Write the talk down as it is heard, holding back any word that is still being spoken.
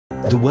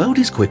The world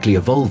is quickly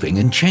evolving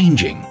and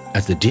changing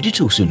as the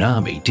digital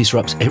tsunami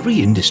disrupts every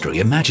industry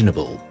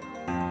imaginable.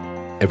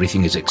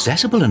 Everything is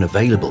accessible and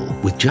available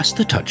with just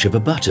the touch of a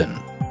button.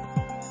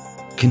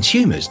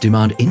 Consumers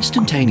demand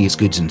instantaneous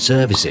goods and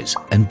services,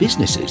 and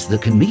businesses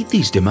that can meet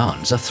these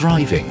demands are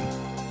thriving.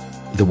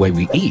 The way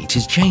we eat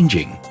is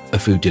changing. A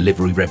food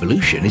delivery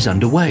revolution is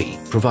underway,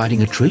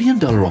 providing a $1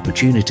 trillion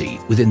opportunity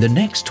within the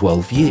next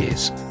 12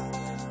 years.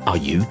 Are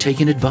you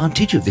taking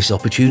advantage of this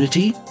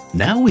opportunity?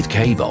 Now with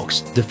K-Box,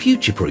 the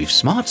future-proof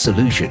smart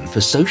solution for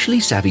socially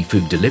savvy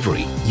food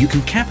delivery, you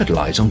can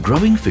capitalize on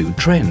growing food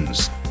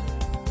trends.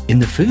 In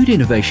the Food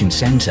Innovation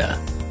Center,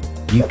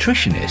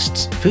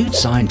 nutritionists, food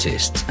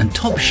scientists, and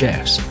top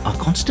chefs are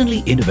constantly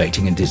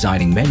innovating and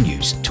designing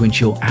menus to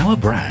ensure our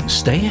brands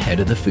stay ahead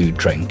of the food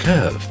trend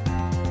curve.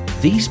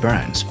 These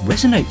brands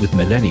resonate with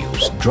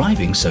millennials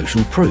driving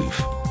social proof.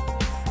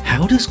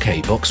 How does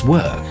K-Box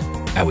work?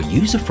 Our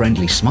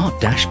user-friendly smart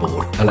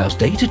dashboard allows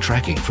data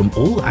tracking from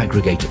all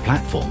aggregator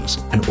platforms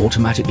and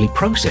automatically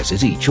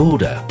processes each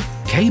order.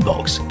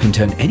 K-Box can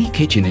turn any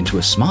kitchen into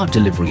a smart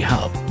delivery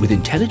hub with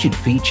intelligent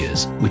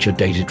features which are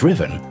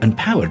data-driven and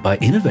powered by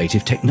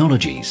innovative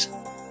technologies.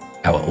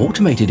 Our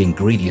automated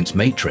ingredients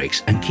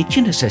matrix and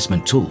kitchen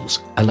assessment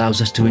tools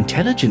allows us to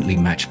intelligently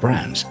match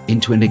brands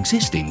into an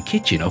existing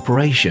kitchen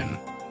operation.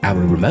 Our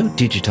remote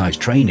digitized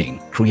training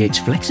creates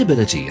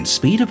flexibility and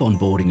speed of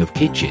onboarding of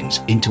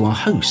kitchens into our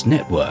host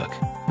network.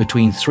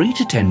 Between 3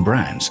 to 10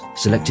 brands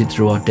selected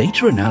through our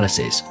data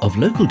analysis of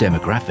local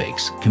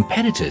demographics,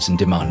 competitors and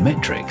demand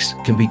metrics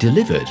can be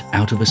delivered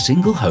out of a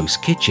single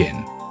host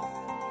kitchen.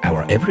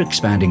 Our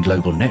ever-expanding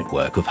global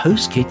network of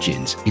host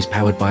kitchens is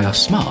powered by our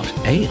smart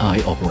AI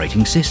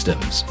operating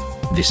systems.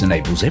 This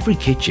enables every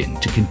kitchen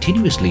to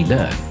continuously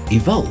learn,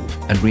 evolve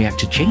and react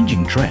to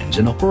changing trends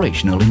and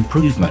operational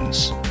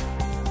improvements.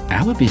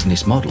 Our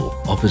business model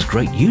offers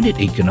great unit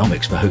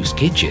economics for host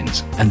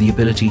kitchens and the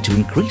ability to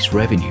increase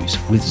revenues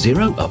with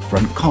zero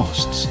upfront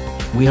costs.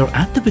 We are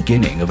at the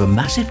beginning of a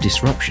massive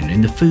disruption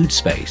in the food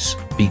space.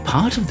 Be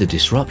part of the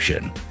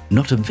disruption,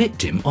 not a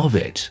victim of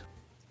it.